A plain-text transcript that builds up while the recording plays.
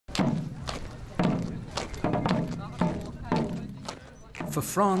For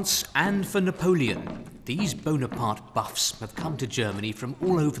France and for Napoleon, these Bonaparte buffs have come to Germany from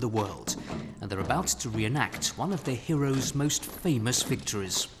all over the world, and they're about to reenact one of their heroes' most famous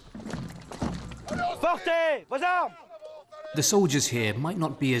victories. Portez vos armes! The soldiers here might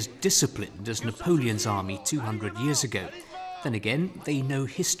not be as disciplined as Napoleon's army 200 years ago. Then again, they know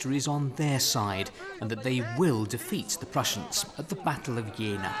history is on their side and that they will defeat the Prussians at the Battle of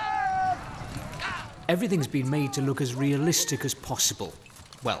Jena. Everything's been made to look as realistic as possible.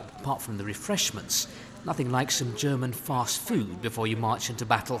 Well, apart from the refreshments, nothing like some German fast food before you march into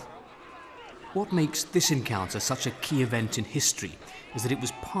battle. What makes this encounter such a key event in history is that it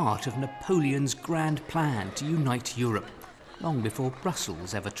was part of Napoleon's grand plan to unite Europe, long before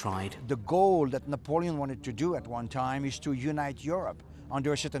Brussels ever tried. The goal that Napoleon wanted to do at one time is to unite Europe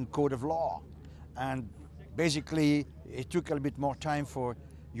under a certain code of law. And basically, it took a little bit more time for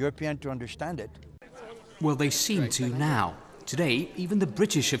Europeans to understand it. Well, they seem to now. Today, even the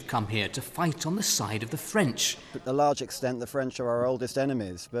British have come here to fight on the side of the French. To a large extent, the French are our oldest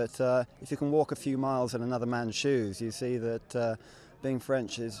enemies, but if you can walk a few miles in another man's shoes, you see that being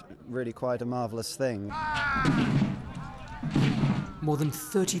French is really quite a marvellous thing. More than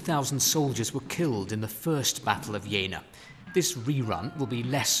 30,000 soldiers were killed in the first Battle of Jena. This rerun will be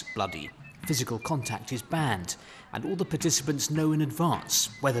less bloody. Physical contact is banned, and all the participants know in advance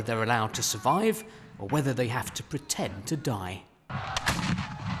whether they're allowed to survive or whether they have to pretend to die.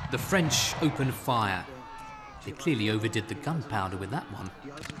 The French open fire. They clearly overdid the gunpowder with that one.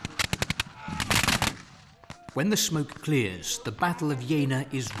 When the smoke clears, the Battle of Jena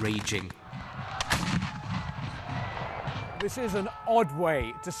is raging. This is an odd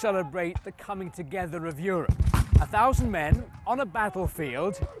way to celebrate the coming together of Europe. 1,000 men on a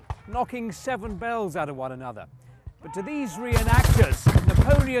battlefield, knocking 7 bells out of one another. But to these reenactors,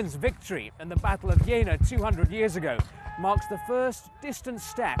 Napoleon's victory in the Battle of Jena 200 years ago marks the first distant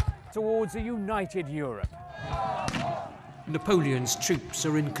step towards a united Europe. Napoleon's troops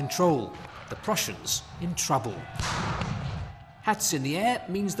are in control, the Prussians in trouble. Hats in the air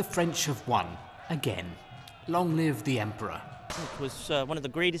means the French have won, again. Long live the Emperor. It was one of the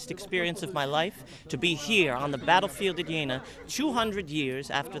greatest experiences of my life to be here on the battlefield at Jena 200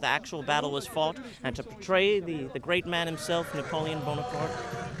 years after the actual battle was fought and to portray the great man himself, Napoleon Bonaparte.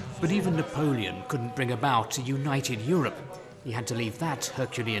 But even Napoleon couldn't bring about a united Europe. He had to leave that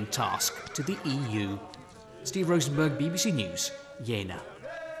Herculean task to the EU. Steve Rosenberg, BBC News, Jena.